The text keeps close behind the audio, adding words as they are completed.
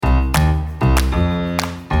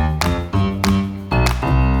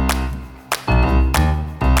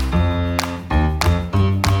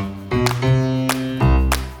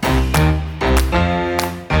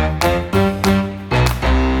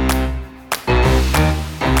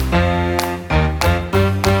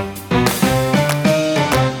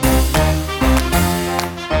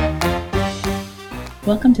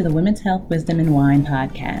Welcome to the Women's Health Wisdom and Wine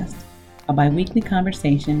podcast, a bi-weekly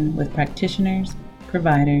conversation with practitioners,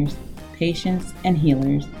 providers, patients, and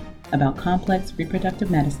healers about complex reproductive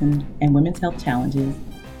medicine and women's health challenges,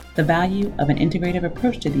 the value of an integrative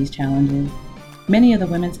approach to these challenges, many of the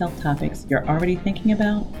women's health topics you're already thinking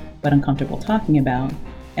about but uncomfortable talking about,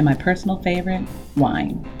 and my personal favorite,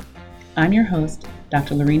 wine. I'm your host,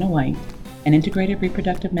 Dr. Lorena White, an integrative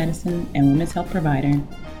reproductive medicine and women's health provider,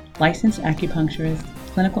 licensed acupuncturist,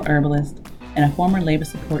 clinical herbalist, and a former labor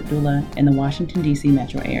support doula in the Washington, D.C.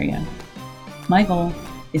 metro area. My goal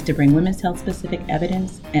is to bring women's health-specific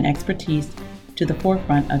evidence and expertise to the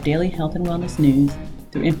forefront of daily health and wellness news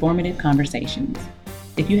through informative conversations.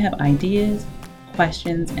 If you have ideas,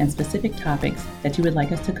 questions, and specific topics that you would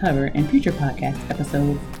like us to cover in future podcast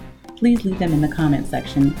episodes, please leave them in the comments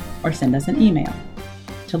section or send us an email.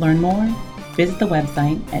 To learn more, visit the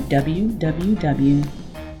website at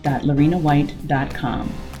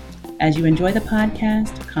www.lorenawhite.com. As you enjoy the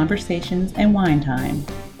podcast, conversations, and wine time,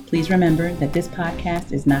 please remember that this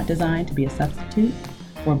podcast is not designed to be a substitute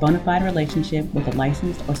for a bona fide relationship with a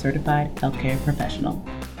licensed or certified healthcare professional.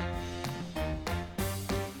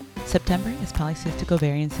 September is Polycystic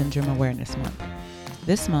Ovarian Syndrome Awareness Month.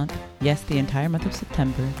 This month, yes, the entire month of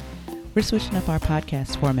September, we're switching up our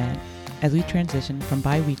podcast format as we transition from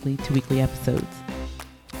bi-weekly to weekly episodes.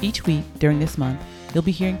 Each week during this month, you'll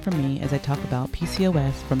be hearing from me as I talk about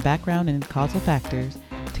PCOS from background and causal factors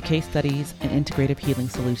to case studies and integrative healing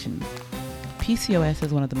solutions. PCOS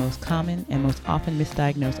is one of the most common and most often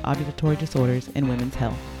misdiagnosed ovulatory disorders in women's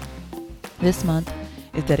health. This month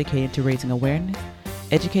is dedicated to raising awareness,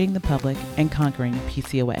 educating the public, and conquering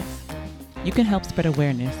PCOS. You can help spread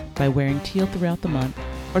awareness by wearing teal throughout the month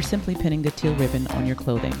or simply pinning the teal ribbon on your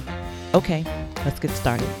clothing. Okay, let's get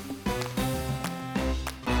started.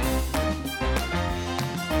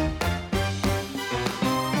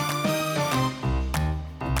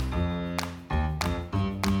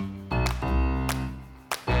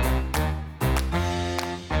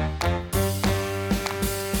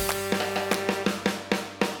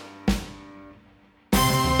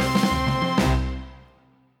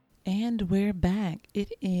 And we're back.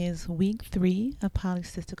 It is week 3 of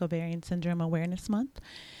Polycystic Ovarian Syndrome Awareness Month.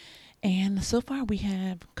 And so far we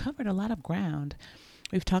have covered a lot of ground.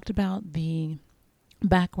 We've talked about the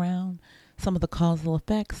background, some of the causal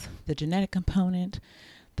effects, the genetic component,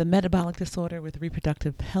 the metabolic disorder with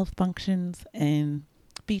reproductive health functions and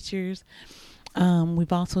features.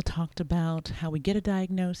 We've also talked about how we get a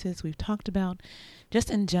diagnosis. We've talked about just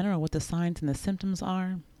in general what the signs and the symptoms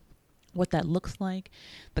are, what that looks like,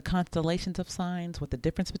 the constellations of signs, what the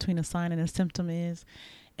difference between a sign and a symptom is.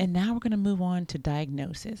 And now we're going to move on to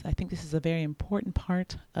diagnosis. I think this is a very important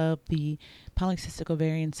part of the polycystic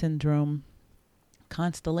ovarian syndrome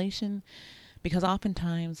constellation because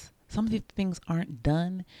oftentimes some of these things aren't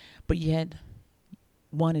done, but yet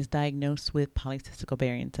one is diagnosed with polycystic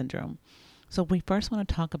ovarian syndrome. So we first want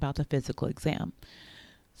to talk about the physical exam.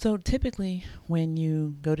 So typically when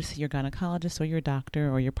you go to see your gynecologist or your doctor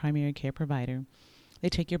or your primary care provider, they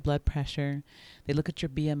take your blood pressure, they look at your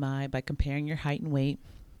BMI by comparing your height and weight,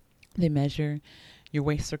 they measure your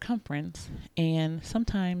waist circumference, and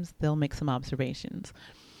sometimes they'll make some observations.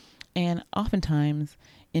 And oftentimes,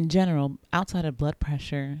 in general, outside of blood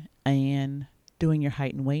pressure and doing your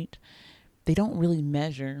height and weight, they don't really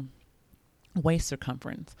measure waist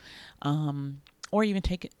circumference or even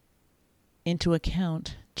take into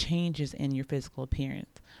account changes in your physical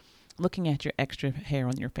appearance, looking at your extra hair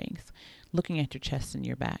on your face, looking at your chest and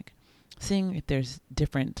your back, seeing if there's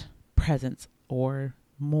different presence or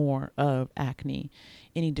more of acne,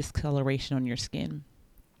 any discoloration on your skin.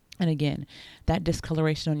 And again, that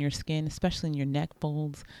discoloration on your skin, especially in your neck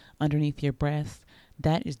folds, underneath your breasts,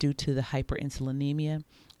 that is due to the hyperinsulinemia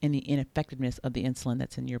and the ineffectiveness of the insulin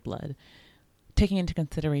that's in your blood. Taking into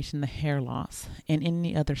consideration the hair loss and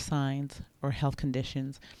any other signs or health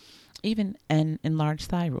conditions, even an enlarged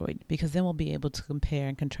thyroid, because then we'll be able to compare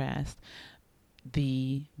and contrast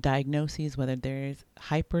the diagnoses, whether there's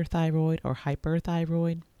hyperthyroid or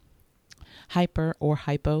hyperthyroid, hyper or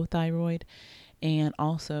hypothyroid, and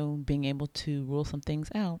also being able to rule some things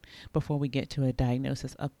out before we get to a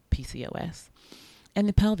diagnosis of PCOS. And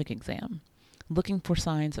the pelvic exam, looking for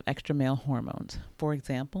signs of extra male hormones, for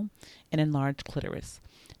example, an enlarged clitoris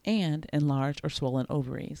and enlarged or swollen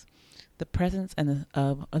ovaries. The presence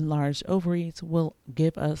of enlarged ovaries will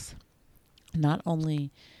give us not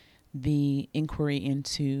only the inquiry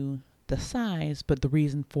into the size, but the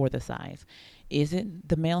reason for the size. Is it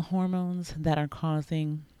the male hormones that are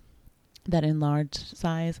causing that enlarged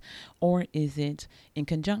size, or is it in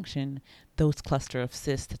conjunction those cluster of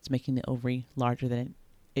cysts that's making the ovary larger than it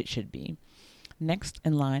it should be. Next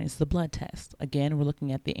in line is the blood test. Again, we're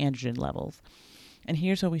looking at the androgen levels. And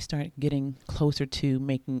here's where we start getting closer to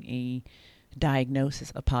making a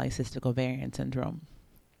diagnosis of polycystic ovarian syndrome.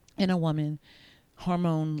 In a woman,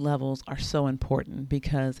 hormone levels are so important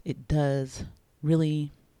because it does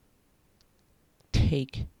really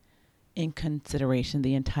take in consideration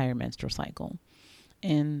the entire menstrual cycle.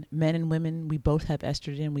 In men and women, we both have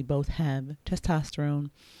estrogen, we both have testosterone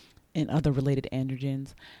and other related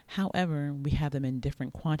androgens. However, we have them in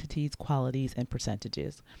different quantities, qualities, and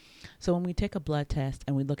percentages. So when we take a blood test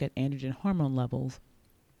and we look at androgen hormone levels,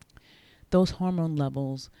 those hormone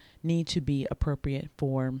levels need to be appropriate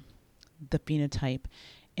for the phenotype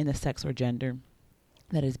and the sex or gender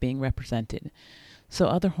that is being represented. So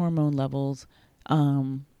other hormone levels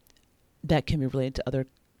that can be related to other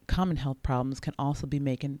common health problems can also be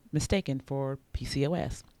mistaken for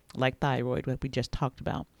PCOS, like thyroid, what we just talked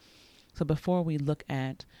about. So before we look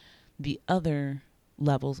at the other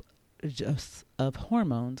levels of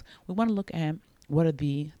hormones, we want to look at what are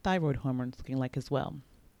the thyroid hormones looking like as well.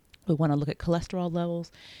 We want to look at cholesterol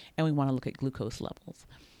levels and we want to look at glucose levels,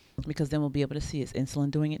 because then we'll be able to see, is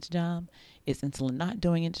insulin doing its job? Is insulin not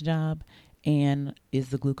doing its job? And is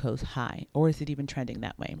the glucose high, or is it even trending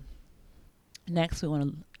that way? Next, we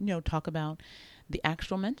want to talk about the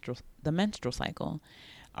actual menstrual cycle.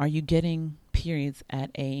 Are you getting periods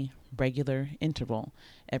at a regular interval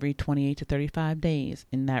every 28 to 35 days?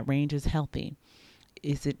 And that range is healthy.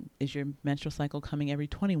 Is your menstrual cycle coming every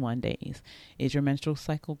 21 days? Is your menstrual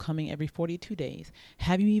cycle coming every 42 days?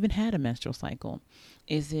 Have you even had a menstrual cycle?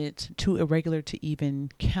 Is it too irregular to even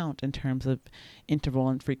count in terms of interval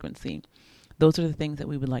and frequency? Those are the things that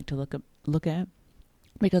we would like to look at.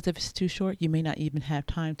 Because if it's too short, you may not even have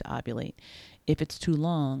time to ovulate. If it's too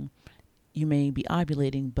long, you may be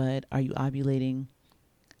ovulating, but are you ovulating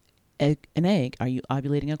an egg? Are you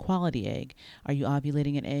ovulating a quality egg? Are you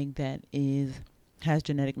ovulating an egg that has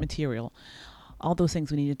genetic material? All those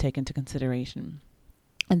things we need to take into consideration.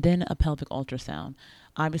 And then a pelvic ultrasound.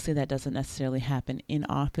 Obviously, that doesn't necessarily happen in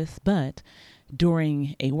office, but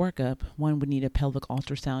during a workup, one would need a pelvic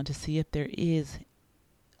ultrasound to see if there is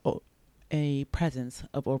a presence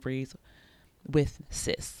of ovaries with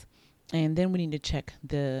cysts. And then we need to check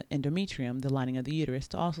the endometrium, the lining of the uterus,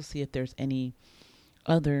 to also see if there's any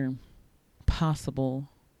other possible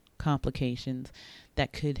complications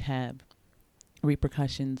that could have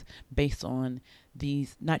repercussions based on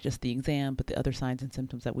these, not just the exam, but the other signs and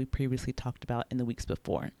symptoms that we previously talked about in the weeks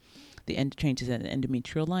before. The changes in the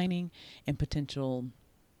endometrial lining and potential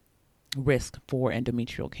risk for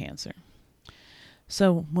endometrial cancer.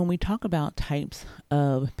 So when we talk about types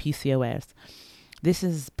of PCOS, this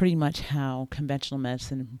is pretty much how conventional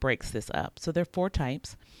medicine breaks this up. So there are 4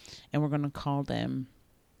 types, and we're going to call them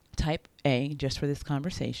Type A, just for this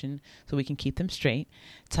conversation, so we can keep them straight.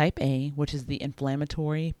 Type A, which is the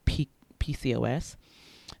inflammatory PCOS.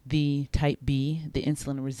 The Type B, the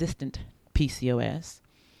insulin-resistant PCOS.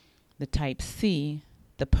 The Type C,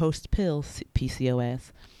 the post-pill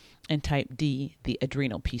PCOS. And Type D, the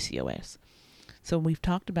adrenal PCOS. So we've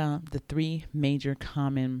talked about the 3 major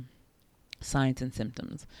common signs and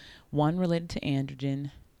symptoms. 1 related to androgen,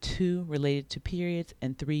 2 related to periods,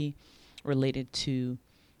 and 3 related to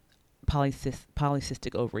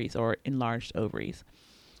polycystic ovaries or enlarged ovaries.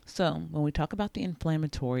 So when we talk about the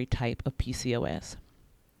inflammatory type of PCOS,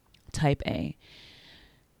 type A,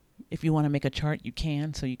 if you want to make a chart, you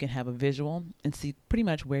can, so you can have a visual and see pretty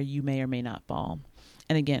much where you may or may not fall.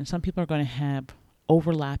 And again, some people are going to have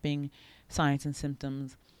overlapping signs and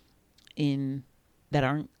symptoms that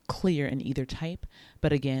aren't clear in either type,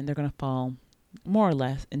 but again, they're going to fall more or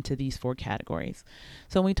less into these 4 categories.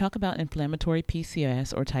 So when we talk about inflammatory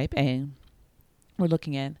PCOS or type A, we're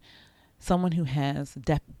looking at someone who has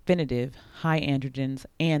definitive high androgens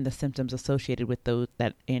and the symptoms associated with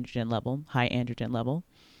that androgen level, high androgen level.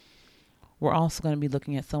 We're also going to be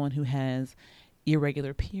looking at someone who has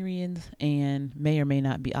irregular periods and may or may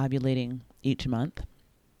not be ovulating each month,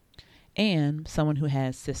 and someone who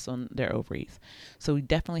has cysts on their ovaries. So we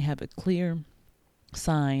definitely have a clear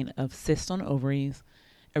sign of cysts on ovaries,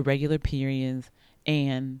 irregular periods,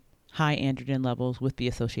 and high androgen levels with the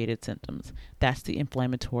associated symptoms. That's the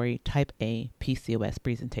inflammatory type A PCOS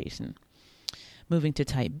presentation. Moving to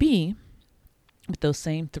type B, with those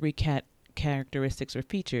same 3 characteristics or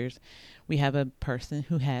features, we have a person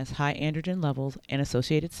who has high androgen levels and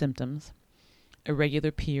associated symptoms,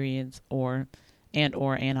 irregular periods, or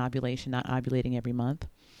anovulation, not ovulating every month.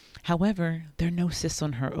 However, there are no cysts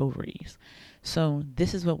on her ovaries. So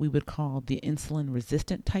this is what we would call the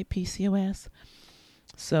insulin-resistant type PCOS.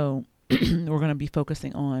 So we're going to be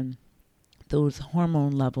focusing on those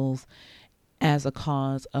hormone levels as a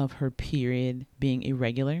cause of her period being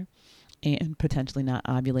irregular and potentially not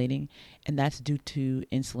ovulating, and that's due to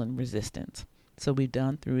insulin resistance. So we've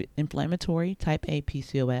done through inflammatory type A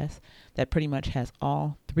PCOS that pretty much has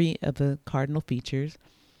all three of the cardinal features: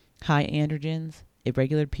 high androgens,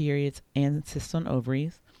 irregular periods, and cysts on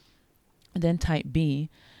ovaries. And then type B,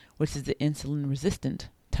 which is the insulin resistant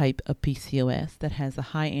type of PCOS that has the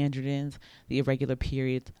high androgens, the irregular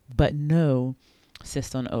periods, but no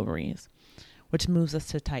cysts on ovaries, which moves us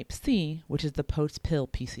to type C, which is the post-pill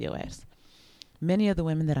PCOS. Many of the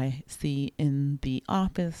women that I see in the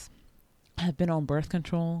office have been on birth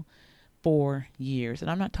control for years. And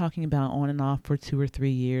I'm not talking about on and off for 2 or 3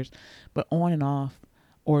 years, but on and off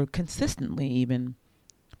or consistently even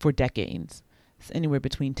for decades. It's anywhere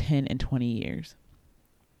between 10 and 20 years.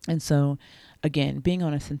 And so, again, being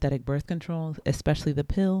on a synthetic birth control, especially the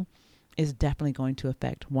pill, is definitely going to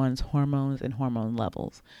affect one's hormones and hormone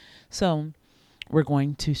levels. So we're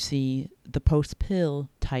going to see the post-pill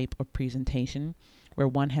type of presentation where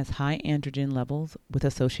one has high androgen levels with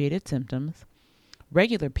associated symptoms,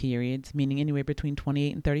 regular periods, meaning anywhere between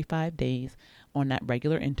 28 and 35 days on that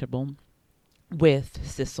regular interval, with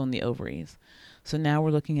cysts on the ovaries. So now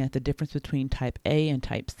we're looking at the difference between type A and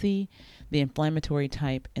type C. The inflammatory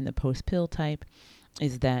type and the post-pill type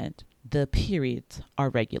is that the periods are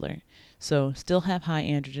regular. So still have high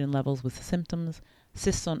androgen levels with symptoms,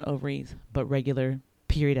 cysts on ovaries, but regular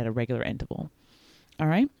period at a regular interval. All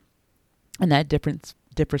right. And that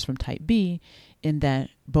differs from type B in that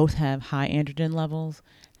both have high androgen levels.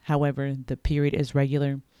 However, the period is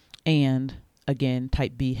regular. And again,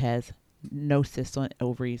 type B has no cysts on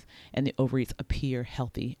ovaries and the ovaries appear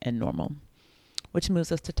healthy and normal. Which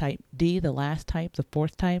moves us to type D, the last type, the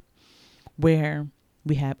fourth type, where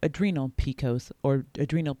we have adrenal PCOS or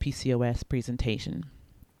adrenal PCOS presentation.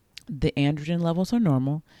 The androgen levels are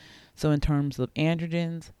normal. So in terms of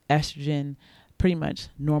androgens, estrogen, pretty much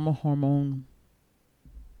normal hormone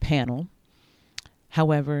panel.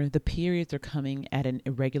 However, the periods are coming at an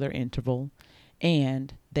irregular interval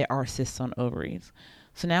and there are cysts on ovaries.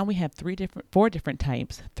 So now we have four different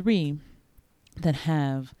types, 3 that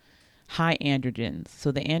have high androgens.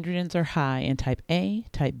 So the androgens are high in type A,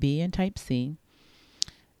 type B, and type C.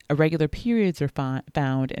 Irregular periods are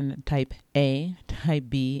found in type A, type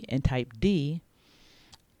B, and type D.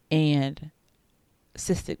 And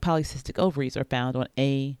polycystic ovaries are found on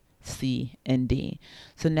A, C, and D.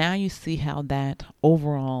 So now you see how that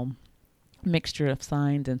overall mixture of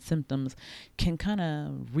signs and symptoms can kind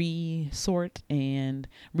of resort and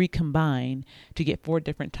recombine to get 4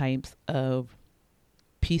 different types of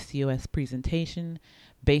PCOS presentation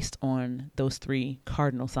based on those 3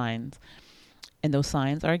 cardinal signs. And those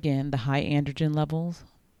signs are, again, the high androgen levels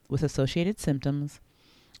with associated symptoms,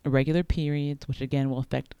 irregular periods, which again will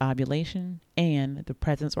affect ovulation, and the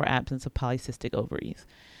presence or absence of polycystic ovaries.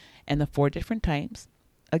 And the 4 different types,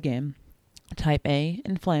 again, type A,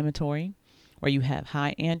 inflammatory, where you have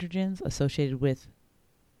high androgens associated with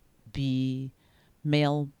the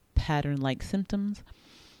male pattern-like symptoms,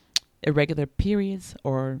 irregular periods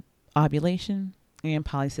or ovulation, and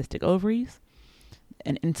polycystic ovaries.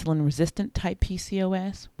 An insulin-resistant type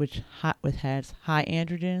PCOS, which has high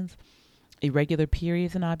androgens, irregular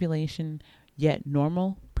periods and ovulation, yet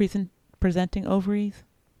normal presenting ovaries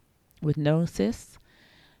with no cysts.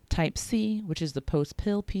 Type C, which is the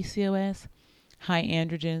post-pill PCOS, high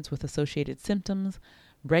androgens with associated symptoms,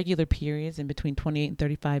 regular periods in between 28 and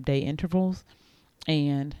 35-day intervals,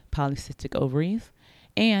 and polycystic ovaries.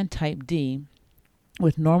 And type D,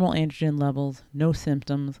 with normal androgen levels, no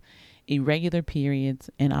symptoms, irregular periods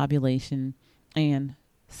and ovulation, and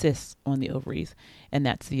cysts on the ovaries. And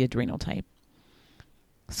that's the adrenal type.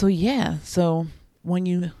 So when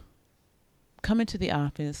you come into the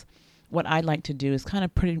office, what I'd like to do is kind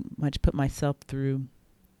of pretty much put myself through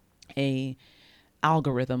a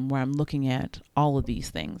algorithm where I'm looking at all of these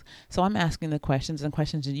things. So I'm asking the questions and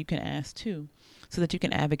questions that you can ask too, so that you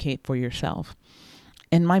can advocate for yourself.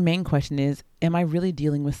 And my main question is, am I really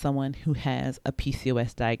dealing with someone who has a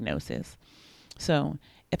PCOS diagnosis? So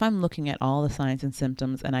if I'm looking at all the signs and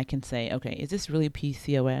symptoms and I can say, okay, is this really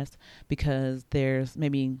PCOS? Because there's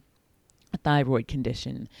maybe a thyroid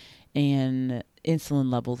condition and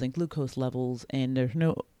insulin levels and glucose levels, and there's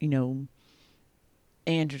no,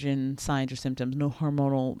 androgen signs or symptoms, no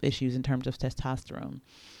hormonal issues in terms of testosterone,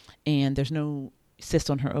 and there's no cyst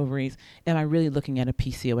on her ovaries. Am I really looking at a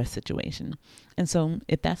PCOS situation? And so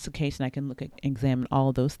if that's the case and I can examine all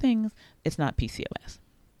of those things, it's not PCOS.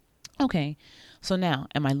 Okay, so now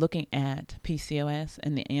am I looking at PCOS?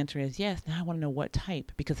 And the answer is yes. Now I want to know what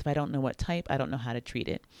type, because if I don't know what type, I don't know how to treat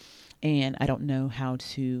it. and I don't know how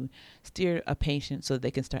to steer a patient so that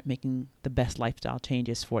they can start making the best lifestyle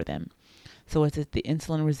changes for them. So is it the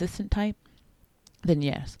insulin resistant type? Then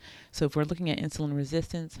yes. So if we're looking at insulin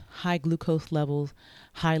resistance, high glucose levels,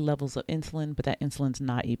 high levels of insulin, but that insulin's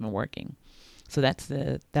not even working. So that's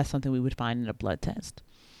something we would find in a blood test.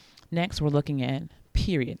 Next, we're looking at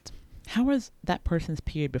periods. How was that person's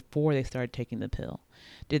period before they started taking the pill?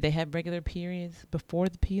 Did they have regular periods before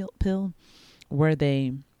the pill? Were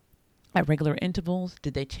they at regular intervals?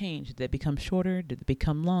 Did they change? Did they become shorter? Did they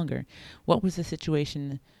become longer? What was the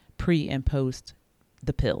situation pre and post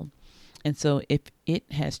the pill? And so if it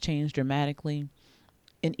has changed dramatically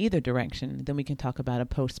in either direction, then we can talk about a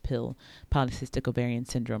post-pill polycystic ovarian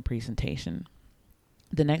syndrome presentation.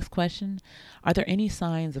 The next question, are there any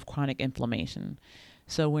signs of chronic inflammation?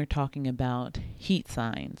 So we're talking about heat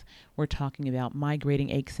signs. We're talking about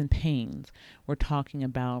migrating aches and pains. We're talking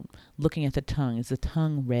about looking at the tongue. Is the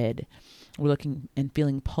tongue red? We're looking and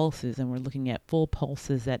feeling pulses, and we're looking at full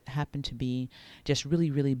pulses that happen to be just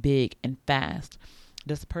really, really big and fast.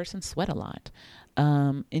 Does the person sweat a lot?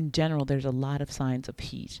 In general, there's a lot of signs of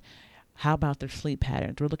heat. How about their sleep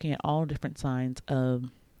patterns? We're looking at all different signs of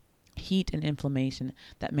heat and inflammation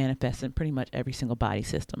that manifests in pretty much every single body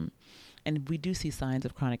system. And if we do see signs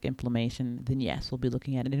of chronic inflammation, then yes, we'll be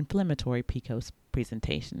looking at an inflammatory PCOS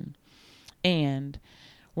presentation. And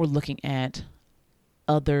we're looking at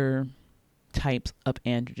other types of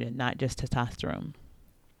androgen, not just testosterone.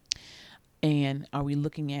 And are we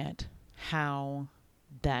looking at how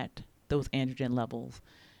those androgen levels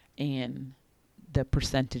and the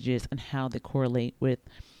percentages and how they correlate with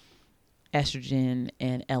estrogen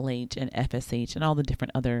and LH and FSH and all the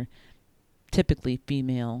different other typically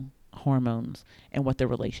female hormones and what their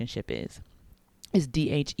relationship is. Is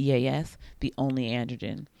DHEAS the only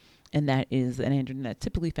androgen? And that is an androgen that's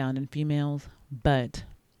typically found in females, but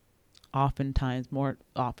more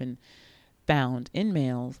often found in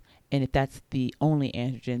males. And if that's the only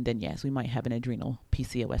androgen, then yes, we might have an adrenal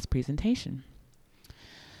PCOS presentation.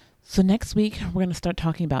 So next week, we're going to start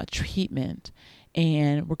talking about treatment.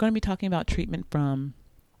 And we're going to be talking about treatment from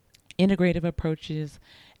integrative approaches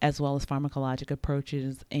as well as pharmacologic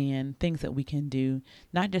approaches and things that we can do,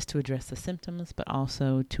 not just to address the symptoms, but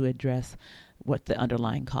also to address what the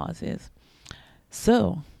underlying cause is.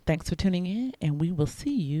 So thanks for tuning in, and we will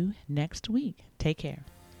see you next week. Take care.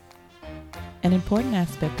 An important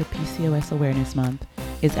aspect of PCOS Awareness Month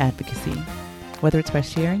is advocacy, whether it's by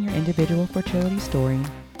sharing your individual fertility story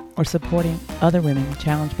or supporting other women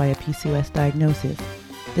challenged by a PCOS diagnosis.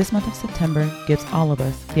 This month of September gives all of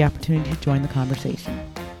us the opportunity to join the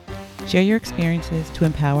conversation. Share your experiences to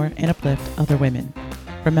empower and uplift other women.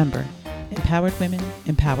 Remember, empowered women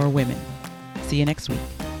empower women. See you next week.